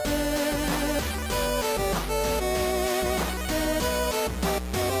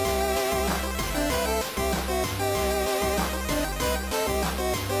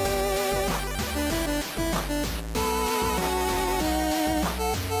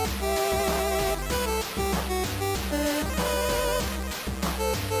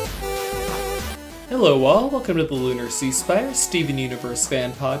Hello all, welcome to the Lunar Ceasefire Steven Universe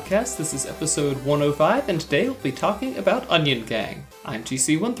fan podcast. This is episode 105, and today we'll be talking about Onion Gang. I'm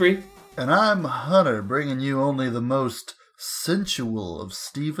GC13. And I'm Hunter, bringing you only the most sensual of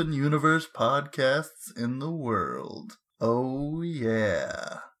Steven Universe podcasts in the world. Oh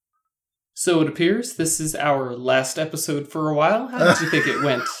yeah. So it appears this is our last episode for a while. How did you think it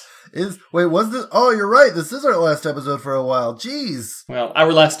went? Was this? Oh, you're right. This is our last episode for a while. Jeez. Well,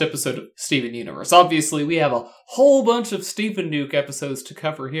 our last episode of Steven Universe. Obviously, we have a whole bunch of Steven Nuke episodes to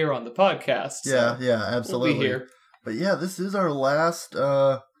cover here on the podcast. Yeah, absolutely. We'll be here. But yeah, this is our last.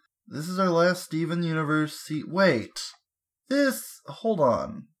 This is our last Steven Universe. Hold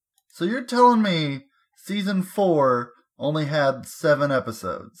on. So you're telling me season 4 only had 7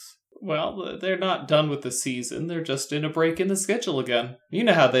 episodes? Well, they're not done with the season. They're just in a break in the schedule again. You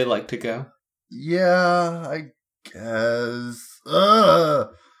know how they like to go. Yeah, I guess.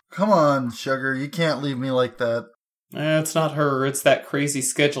 Come on, Sugar. You can't leave me like that. It's not her. It's that crazy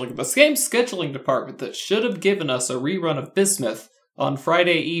scheduling. The same scheduling department that should have given us a rerun of Bismuth on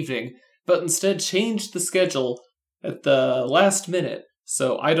Friday evening, but instead changed the schedule at the last minute,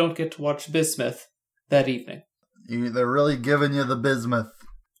 so I don't get to watch Bismuth that evening. They're really giving you the bismuth.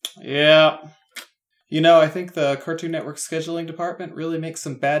 Yeah. You know, I think the Cartoon Network scheduling department really makes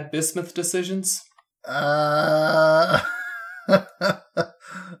some bad Bismuth decisions. Yeah,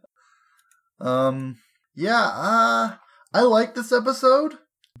 I like this episode,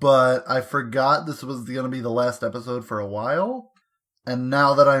 but I forgot this was going to be the last episode for a while. And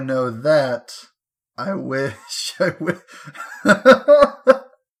now that I know that, I wish I would.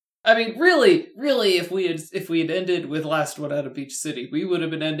 I mean, really, if we had ended with Last One Out of Beach City, we would have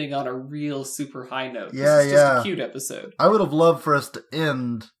been ending on a real super high note. Yeah, this is just a cute episode. I would have loved for us to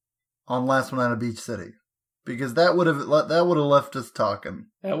end on Last One Out of Beach City, because that would have left us talking.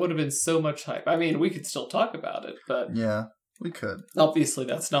 That would have been so much hype. I mean, we could still talk about it, but yeah, we could. Obviously,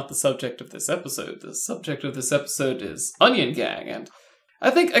 that's not the subject of this episode. The subject of this episode is Onion Gang, and I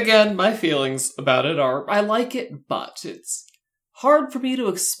think, again, my feelings about it are, I like it, but it's hard for me to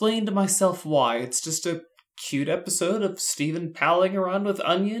explain to myself why. It's just a cute episode of Steven palling around with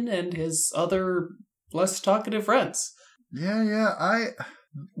Onion and his other less talkative friends. Yeah,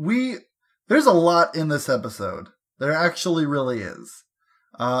 there's a lot in this episode. There actually really is.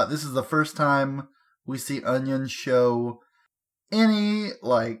 This is the first time we see Onion show any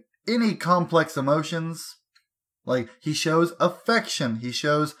complex emotions. Like, he shows affection. He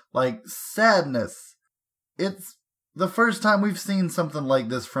shows, sadness. It's the first time we've seen something like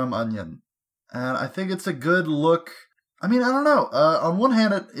this from Onion. And I think it's a good look. I mean, I don't know. On one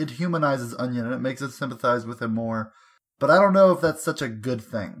hand, it humanizes Onion and it makes us sympathize with him more. But I don't know if that's such a good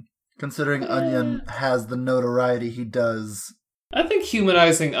thing, considering Onion has the notoriety he does. I think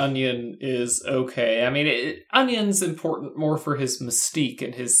humanizing Onion is okay. I mean, Onion's important more for his mystique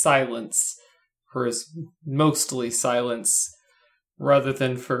and his silence, for his mostly silence, rather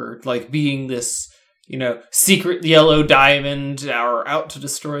than for, being this, secret yellow diamond, or out to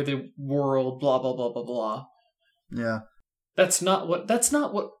destroy the world, blah, blah, blah, blah, blah. Yeah. That's not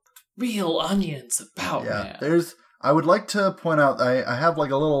what real Onion's about, man. I would like to point out, I have, a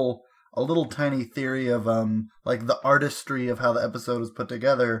little tiny theory of, the artistry of how the episode is put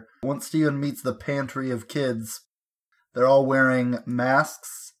together. Once Steven meets the pantry of kids, they're all wearing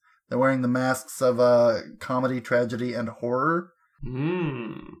masks. They're wearing the masks of comedy, tragedy, and horror.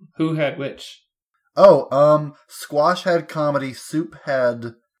 Who had which? Oh, Squash had comedy, Soup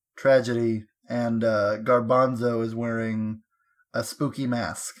had tragedy, and Garbanzo is wearing a spooky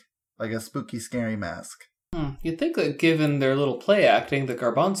mask. Like a spooky, scary mask. You'd think that given their little play acting, the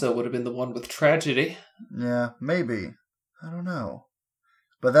Garbanzo would have been the one with tragedy. Yeah, maybe. I don't know.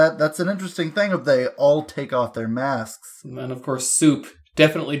 But that's an interesting thing if they all take off their masks. And of course, Soup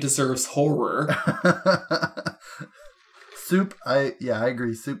definitely deserves horror. Soup, I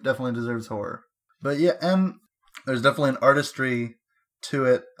agree. Soup definitely deserves horror. But yeah, and there's definitely an artistry to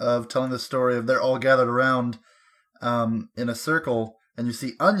it of telling the story of they're all gathered around in a circle, and you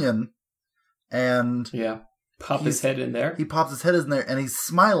see Onion, and pop his head in there. He pops his head in there, and he's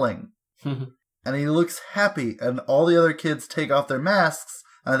smiling, and he looks happy, and all the other kids take off their masks.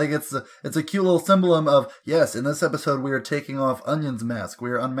 And I think it's a cute little symbolism of, yes, in this episode we are taking off Onion's mask. We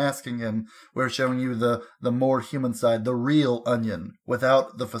are unmasking him. We're showing you the more human side, the real Onion,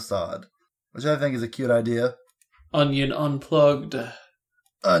 without the facade. Which I think is a cute idea. Onion unplugged.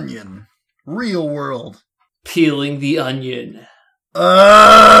 Onion. Real world. Peeling the onion.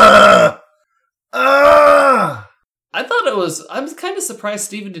 I I thought it was... I'm kind of surprised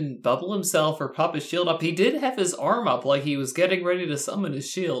Steven didn't bubble himself or pop his shield up. He did have his arm up like he was getting ready to summon his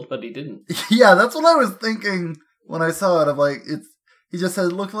shield, but he didn't. Yeah, that's what I was thinking when I saw it. I'm like, he just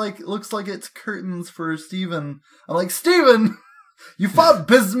said, looks like it's curtains for Steven. I'm like, Steven, you fought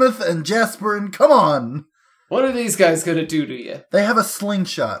Bismuth and Jasper, and come on. What are these guys going to do to you? They have a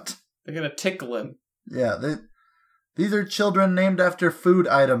slingshot. They're going to tickle him. Yeah, these are children named after food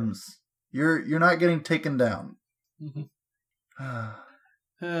items. You're not getting taken down.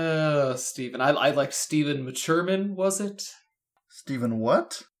 Steven. I liked Steven Maturman, was it? Steven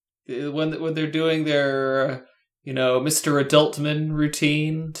what? When they're doing their... Mr. Adultman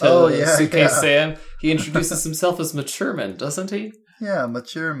routine to Suitcase Sam. He introduces himself as Maturman, doesn't he? Yeah,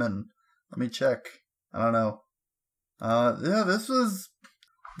 Maturman. Let me check. I don't know.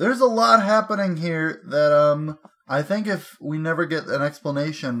 There's a lot happening here that, I think if we never get an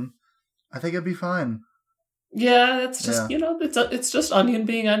explanation, I think it'd be fine. Yeah, it's just, it's just Onion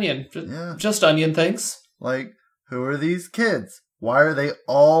being Onion. Just Onion things. Like, who are these kids? Why are they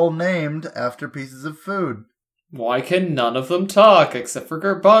all named after pieces of food? Why can none of them talk, except for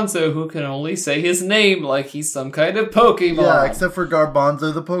Garbanzo, who can only say his name like he's some kind of Pokemon? Yeah, except for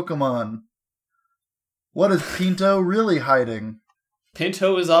Garbanzo the Pokemon. What is Pinto really hiding?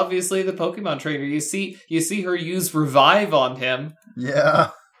 Pinto is obviously the Pokemon trainer. You see her use Revive on him. Yeah,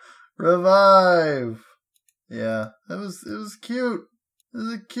 Revive. Yeah, it was cute. It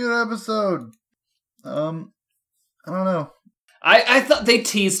was a cute episode. I don't know. I thought they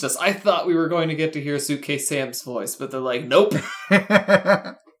teased us. I thought we were going to get to hear Suitcase Sam's voice, but they're like, nope.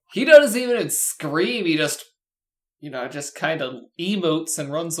 He doesn't even scream. He just kind of emotes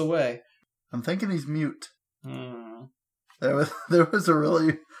and runs away. I'm thinking he's mute. There was a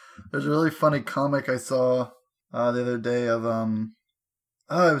really funny comic I saw the other day of it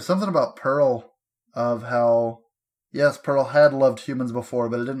was something about Pearl, of how yes, Pearl had loved humans before,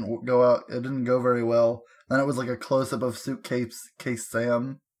 but it didn't go very well. Then it was like a close-up of Suitcase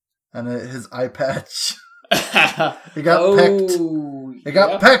Sam and his eye patch. It got pecked. It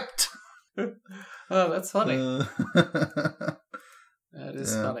got pecked. Oh, that's funny. That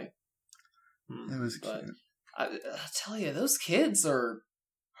is funny. It was cute. I'll tell you, those kids are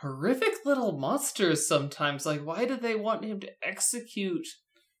horrific little monsters sometimes. Like, why do they want him to execute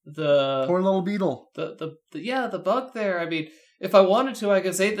the... Poor little beetle. The bug there. I mean... If I wanted to, I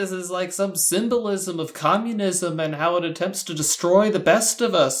could say this is like some symbolism of communism and how it attempts to destroy the best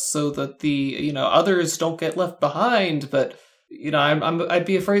of us so that the, others don't get left behind. But, I'd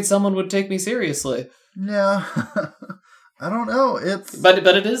be afraid someone would take me seriously. Yeah. I don't know. But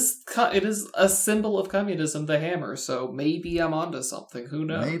it is a symbol of communism, the hammer. So maybe I'm onto something. Who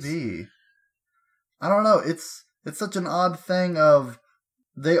knows? Maybe. I don't know. It's such an odd thing of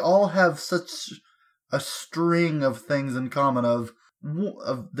they all have such a string of things in common of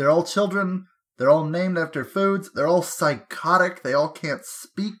they're all children, they're all named after foods, they're all psychotic, they all can't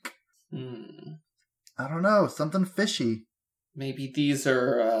speak. I don't know, something fishy. Maybe these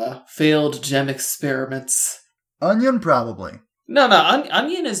are failed gem experiments. Onion, probably. No,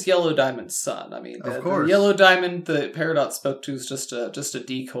 Onion is Yellow Diamond's son. I mean, of course. The Yellow Diamond the Peridot spoke to is just a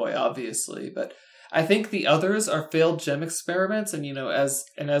decoy, obviously, but I think the others are failed gem experiments, and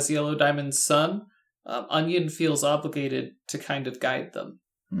as Yellow Diamond's son, Onion feels obligated to kind of guide them.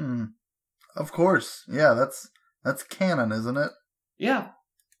 Of course. Yeah, that's canon, isn't it? Yeah.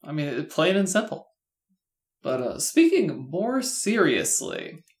 I mean, plain and simple. But speaking more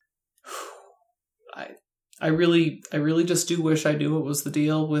seriously, I really just do wish I knew what was the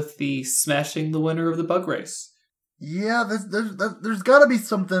deal with the smashing the winner of the bug race. Yeah, there's got to be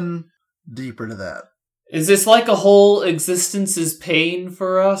something deeper to that. Is this like a whole existence is pain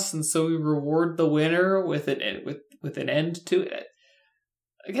for us, and so we reward the winner with an end to it?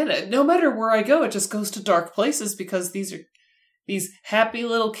 Again, no matter where I go, it just goes to dark places because these are these happy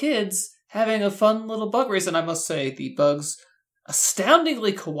little kids having a fun little bug race, and I must say, the bugs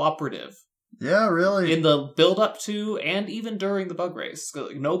astoundingly cooperative. Yeah, really. In the build-up to and even during the bug race.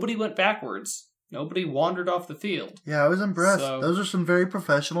 Nobody went backwards. Nobody wandered off the field. Yeah, I was impressed. Those are some very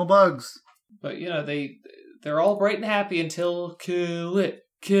professional bugs. But, they're all bright and happy until kill it.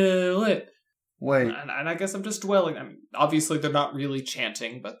 Wait. And I guess I'm just dwelling. I mean, obviously, they're not really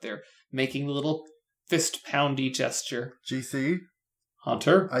chanting, but they're making a little fist-poundy gesture. GC?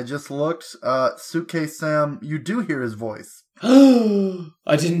 Hunter? I just looked. Suitcase Sam, you do hear his voice.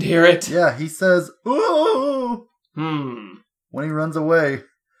 I didn't hear it. Yeah, he says, "Ooh!" when he runs away.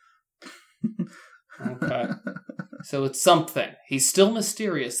 Okay. So it's something. He's still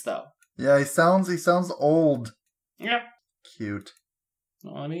mysterious, though. Yeah, he sounds old. Yeah. Cute.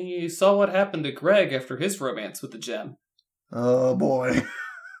 I mean, you saw what happened to Greg after his romance with the gem. Oh boy.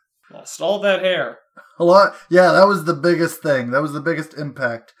 Lost all that hair. A lot. Yeah, that was the biggest thing. That was the biggest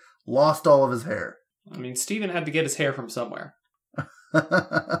impact. Lost all of his hair. I mean, Steven had to get his hair from somewhere.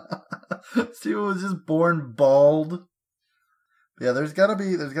 Steven was just born bald. Yeah, there's gotta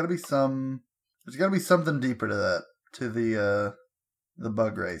be something deeper to that, to the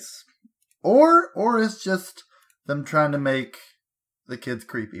bug race. Or it's just them trying to make the kids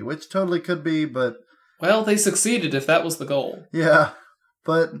creepy, which totally could be, but... Well, they succeeded if that was the goal. Yeah,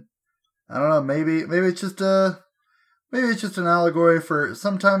 but I don't know, maybe it's just an allegory for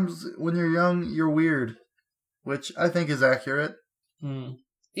sometimes when you're young, you're weird, which I think is accurate.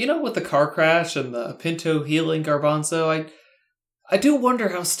 You know, with the car crash and the Pinto healing Garbanzo, I do wonder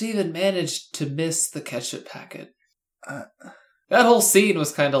how Steven managed to miss the ketchup packet. That whole scene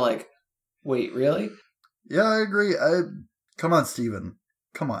was kind of like, wait, really? Yeah, I agree. Come on, Steven.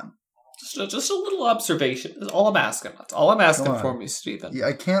 Come on. Just a little observation. That's all I'm asking. That's all I'm asking for me, Steven. Yeah,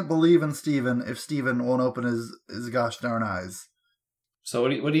 I can't believe in Steven if Steven won't open his gosh darn eyes. So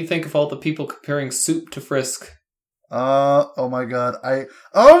what do you think of all the people comparing Soup to Frisk? Oh my god. I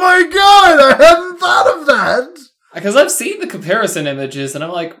hadn't thought of that! Because I've seen the comparison images, and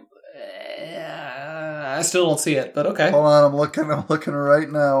I'm like, I still don't see it, but okay. Hold on, I'm looking right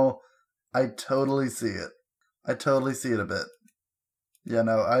now. I totally see it. I totally see it a bit. Yeah,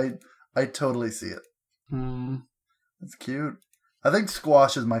 no, I totally see it. It's cute. I think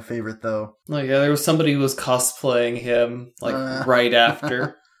Squash is my favorite, though. Oh yeah, there was somebody who was cosplaying him, right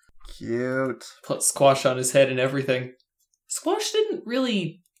after. Cute. Put Squash on his head and everything. Squash didn't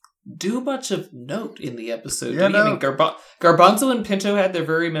really do much of note in the episode. Yeah, no. I mean, Garbanzo and Pinto had their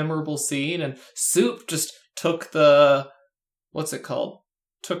very memorable scene, and Soup just took the... What's it called?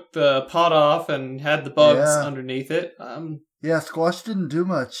 Took the pot off and had the bugs underneath it. Yeah, Squash didn't do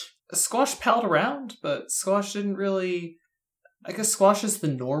much. Squash palled around, but Squash didn't really... I guess Squash is the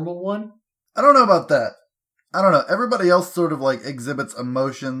normal one. I don't know about that. I don't know. Everybody else sort of like exhibits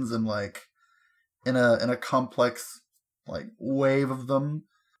emotions and like in a complex like wave of them.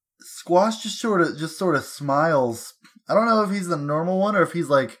 Squash just sort of smiles. I don't know if he's the normal one or if he's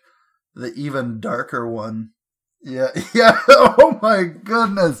like the even darker one. Yeah. Oh my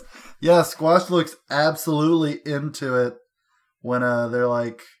goodness. Yeah, Squash looks absolutely into it when they're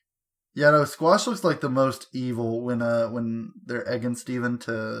like... Yeah, no, Squash looks like the most evil when they're egging Steven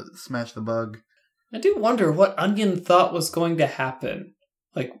to smash the bug. I do wonder what Onion thought was going to happen,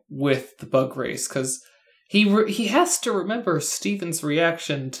 like, with the bug race, because he has to remember Steven's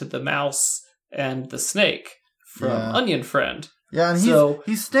reaction to the mouse and the snake from Onion Friend. Yeah, and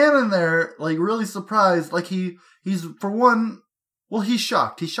he's standing there, like, really surprised, like he's, for one, well, he's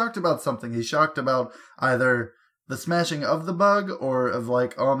shocked. He's shocked about something. He's shocked about either the smashing of the bug, or of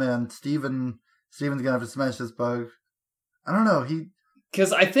like, oh man, Steven's gonna have to smash this bug. I don't know,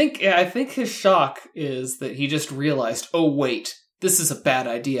 because I think his shock is that he just realized, oh wait, this is a bad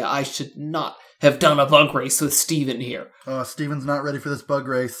idea. I should not have done a bug race with Steven here. Oh, Steven's not ready for this bug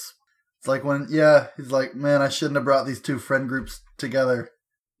race. It's like he's like, man, I shouldn't have brought these two friend groups together.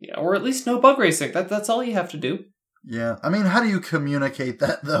 Yeah, or at least no bug racing. That's all you have to do. Yeah, I mean, how do you communicate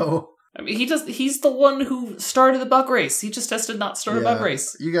that though? I mean, he's the one who started the bug race. He just has to not start a bug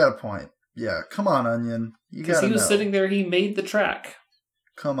race. You got a point. Yeah, come on, Onion. Because he was sitting there, he made the track.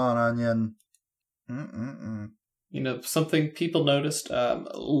 Come on, Onion. You know, something people noticed,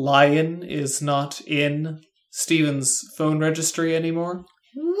 Lion is not in Steven's phone registry anymore.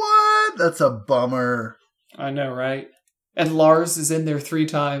 What? That's a bummer. I know, right? And Lars is in there 3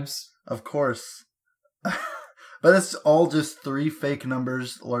 times. Of course. But it's all just 3 fake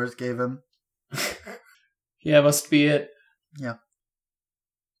numbers Lars gave him. Yeah, must be it. Yeah.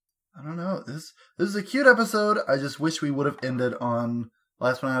 I don't know. This is a cute episode. I just wish we would have ended on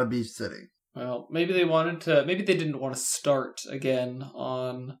Last One Out of Beach City. Well, maybe they didn't want to start again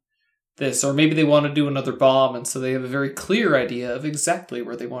on this, or maybe they want to do another bomb, and so they have a very clear idea of exactly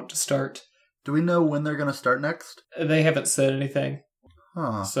where they want to start. Do we know when they're going to start next? They haven't said anything.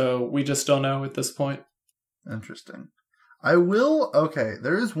 Huh. So we just don't know at this point. Interesting.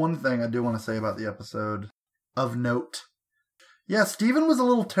 There is one thing I do want to say about the episode of note. Yeah, Steven was a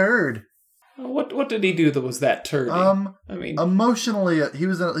little turd. What did he do that was that turdy? I mean, emotionally, he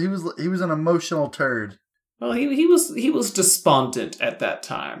was an emotional turd. Well, he was despondent at that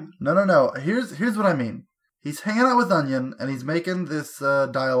time. No. Here's what I mean. He's hanging out with Onion and he's making this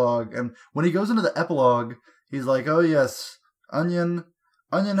dialogue, and when he goes into the epilogue, he's like, "Oh yes, Onion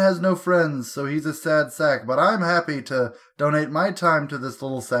has no friends, so he's a sad sack, but I'm happy to donate my time to this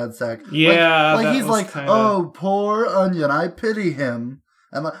little sad sack." Yeah, like he's like, "Oh, poor Onion, I pity him."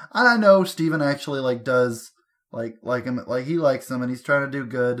 And I know Steven actually does like him, he likes him and he's trying to do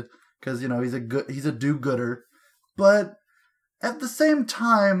good because he's a do-gooder. But at the same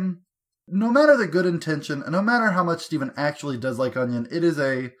time, no matter the good intention and no matter how much Steven actually does like Onion, it is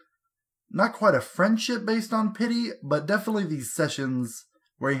not quite a friendship based on pity, but definitely these sessions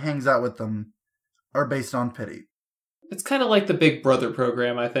where he hangs out with them are based on pity. It's kind of like the Big Brother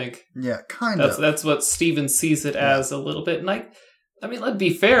program, I think. Yeah, kind of. That's what Steven sees it as a little bit. And I mean, let's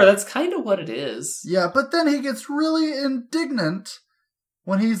be fair, that's kind of what it is. Yeah, but then he gets really indignant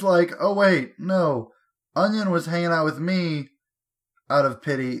when he's like, oh wait, no, Onion was hanging out with me out of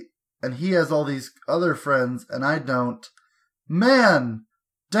pity, and he has all these other friends, and I don't. Man!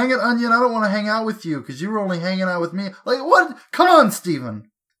 Dang it, Onion, I don't want to hang out with you, because you were only hanging out with me. What? Come on, Steven.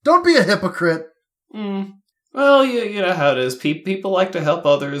 Don't be a hypocrite. Well, you know how it is. People like to help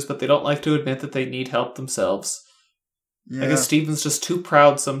others, but they don't like to admit that they need help themselves. Yeah. I guess Steven's just too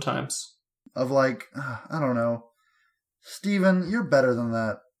proud sometimes. Of I don't know. Steven, you're better than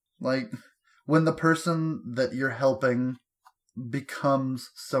that. When the person that you're helping becomes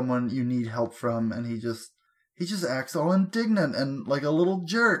someone you need help from, and he just acts all indignant and like a little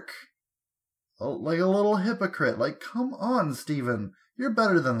jerk. Like a little hypocrite. Come on, Steven. You're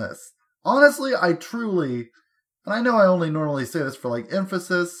better than this. Honestly, I truly, and I know I only normally say this for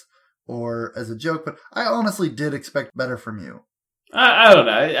emphasis or as a joke, but I honestly did expect better from you. I don't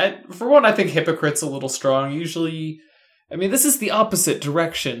know. For one, I think hypocrite's a little strong. Usually, I mean, this is the opposite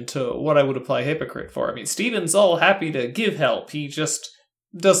direction to what I would apply hypocrite for. I mean, Steven's all happy to give help. He just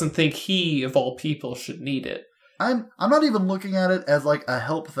doesn't think he, of all people, should need it. I'm not even looking at it as a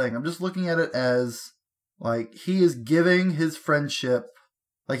help thing. I'm just looking at it as he is giving his friendship,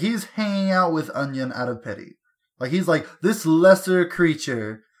 he's hanging out with Onion out of pity. He's this lesser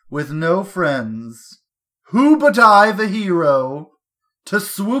creature with no friends. Who but I, the hero, to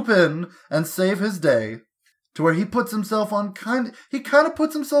swoop in and save his day? To where he puts himself on he kind of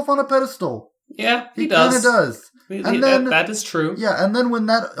puts himself on a pedestal. Yeah, he does. He kind of does. And then, that is true. Yeah, and then when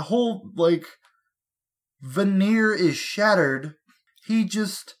that whole veneer is shattered, he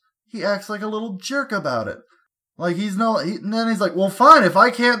acts like a little jerk about it. And then he's like, well, fine, if I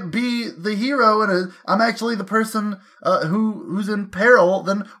can't be the hero and I'm actually the person who's in peril,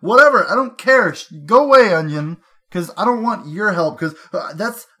 then whatever, I don't care. Go away, Onion, because I don't want your help. Because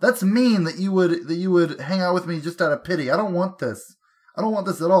that's mean that you would hang out with me just out of pity. I don't want this. I don't want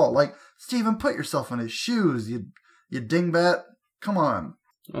this at all. Steven, put yourself in his shoes, you dingbat. Come on.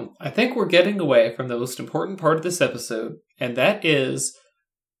 Well, I think we're getting away from the most important part of this episode, and that is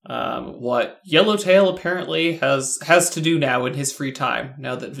what Yellowtail apparently has to do now in his free time,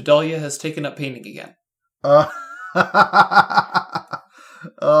 now that Vidalia has taken up painting again. Oh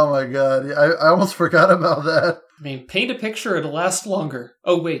my god, I almost forgot about that. I mean, paint a picture, it'll last longer.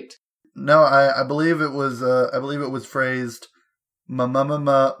 Oh, wait. No, I believe it was phrased ma.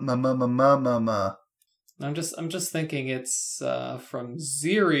 I'm just thinking it's from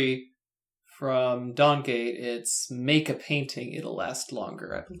Ziri from Dawngate. It's make a painting, it'll last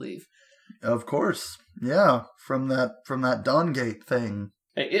longer, I believe. Of course. Yeah, from that Dawngate thing.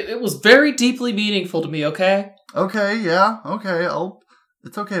 It was very deeply meaningful to me, okay? Okay, yeah. Okay,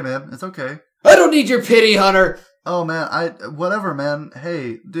 it's okay, man. It's okay. I don't need your pity, Hunter. Oh man, whatever, man.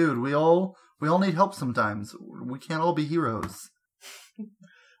 Hey, dude, we all need help sometimes. We can't all be heroes.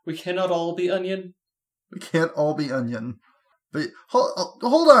 We cannot all be Onion. We can't all be Onion. But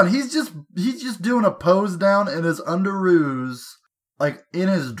hold on, he's just doing a pose down in his underoos, in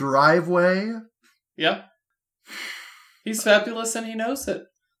his driveway. Yeah. He's fabulous and he knows it.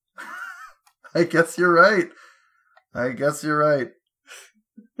 I guess you're right.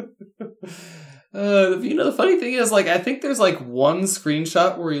 The funny thing is, I think there's one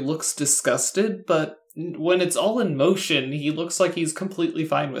screenshot where he looks disgusted, but when it's all in motion, he looks like he's completely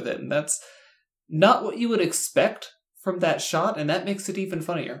fine with it, and that's not what you would expect from that shot, and that makes it even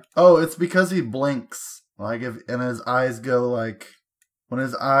funnier. Oh, it's because he blinks. And his eyes go when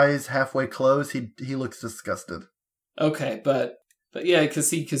his eyes halfway close, he looks disgusted. Okay, but yeah,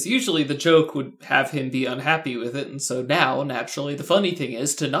 because usually the joke would have him be unhappy with it, and so now, naturally, the funny thing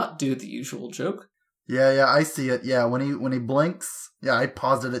is to not do the usual joke. Yeah, I see it. Yeah, when he blinks, yeah, I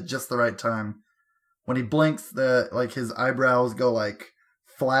paused it at just the right time. When he blinks, his eyebrows go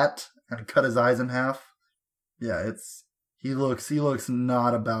flat and cut his eyes in half. Yeah, he looks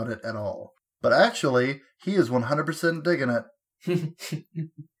not about it at all. But actually, he is 100% digging it.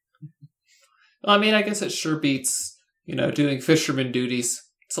 Well, I mean, I guess it sure beats, doing fisherman duties.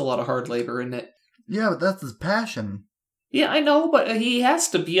 It's a lot of hard labor, isn't it? Yeah, but that's his passion. Yeah, I know, but he has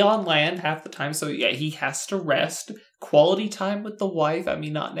to be on land half the time, so yeah, he has to rest. quality time with the wife. I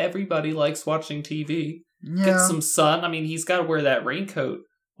mean, not everybody likes watching TV. Yeah. Get some sun. I mean, he's got to wear that raincoat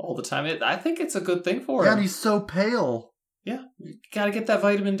all the time. I think it's a good thing for him. Yeah, and he's so pale. Yeah, you got to get that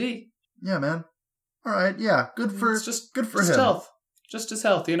vitamin D. Yeah, man. All right, yeah, good for him. Health. Just his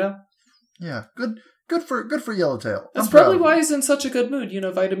health, you know? Yeah, good for Yellowtail. That's probably why he's in such a good mood. You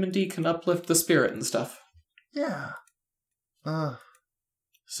know, vitamin D can uplift the spirit and stuff. Yeah.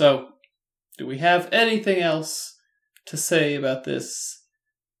 So, do we have anything else to say about this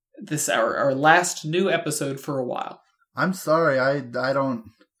our last new episode for a while? I'm sorry, I'm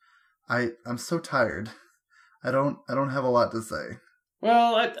so tired. I don't have a lot to say.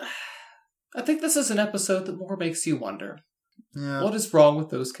 Well, I think this is an episode that more makes you wonder. Yeah. What is wrong with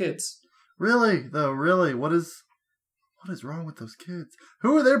those kids? Really, though, really, what is wrong with those kids?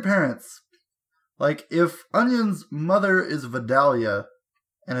 Who are their parents? Like, if Onion's mother is Vidalia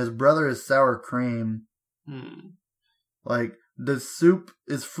and his brother is Sour Cream, like, is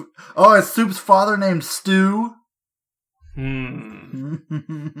Soup's father named Stew?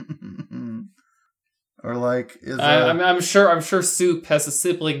 Or like, I'm sure Soup has a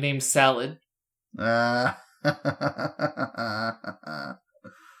sibling named Salad.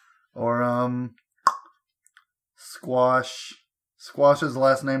 Or Squash. Squash's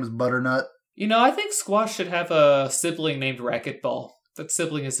last name is Butternut. You know, I think Squash should have a sibling named Racquetball. That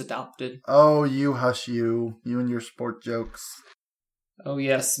sibling is adopted. Oh, you hush you. You and your sport jokes. Oh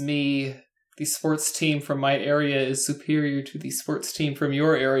yes, me. The sports team from my area is superior to the sports team from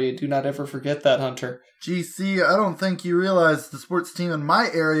your area. Do not ever forget that, Hunter. GC, I don't think you realize the sports team in my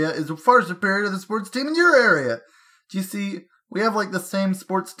area is far superior to the sports team in your area. GC, we have like the same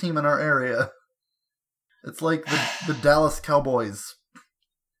sports team in our area. It's like the Dallas Cowboys.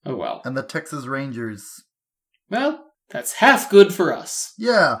 Oh well. And the Texas Rangers. Well, that's half good for us.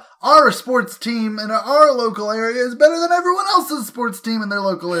 Yeah, our sports team in our local area is better than everyone else's sports team in their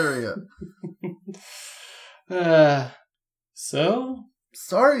local area. So?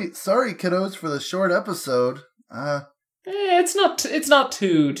 Sorry, kiddos, for the short episode. It's not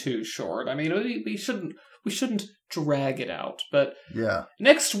too short. I mean, we shouldn't drag it out. But yeah,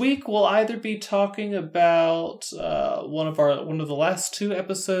 next week we'll either be talking about one of the last two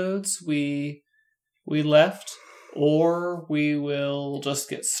episodes we left, or we will just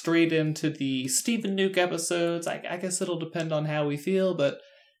get straight into the Stephen Nuke episodes. I guess it'll depend on how we feel, but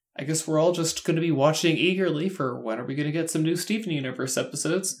I guess we're all just going to be watching eagerly for when are we going to get some new Steven Universe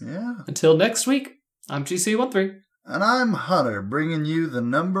episodes. Yeah. Until next week, I'm GC13. And I'm Hunter, bringing you the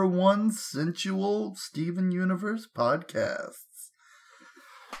 #1 sensual Steven Universe podcasts.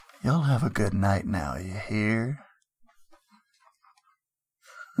 Y'all have a good night now, you hear?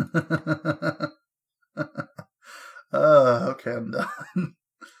 Okay, I'm done.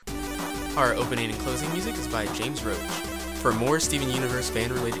 Our opening and closing music is by James Roach. For more Steven Universe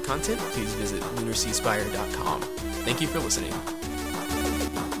fan-related content, please visit lunarseaspire.com. Thank you for listening.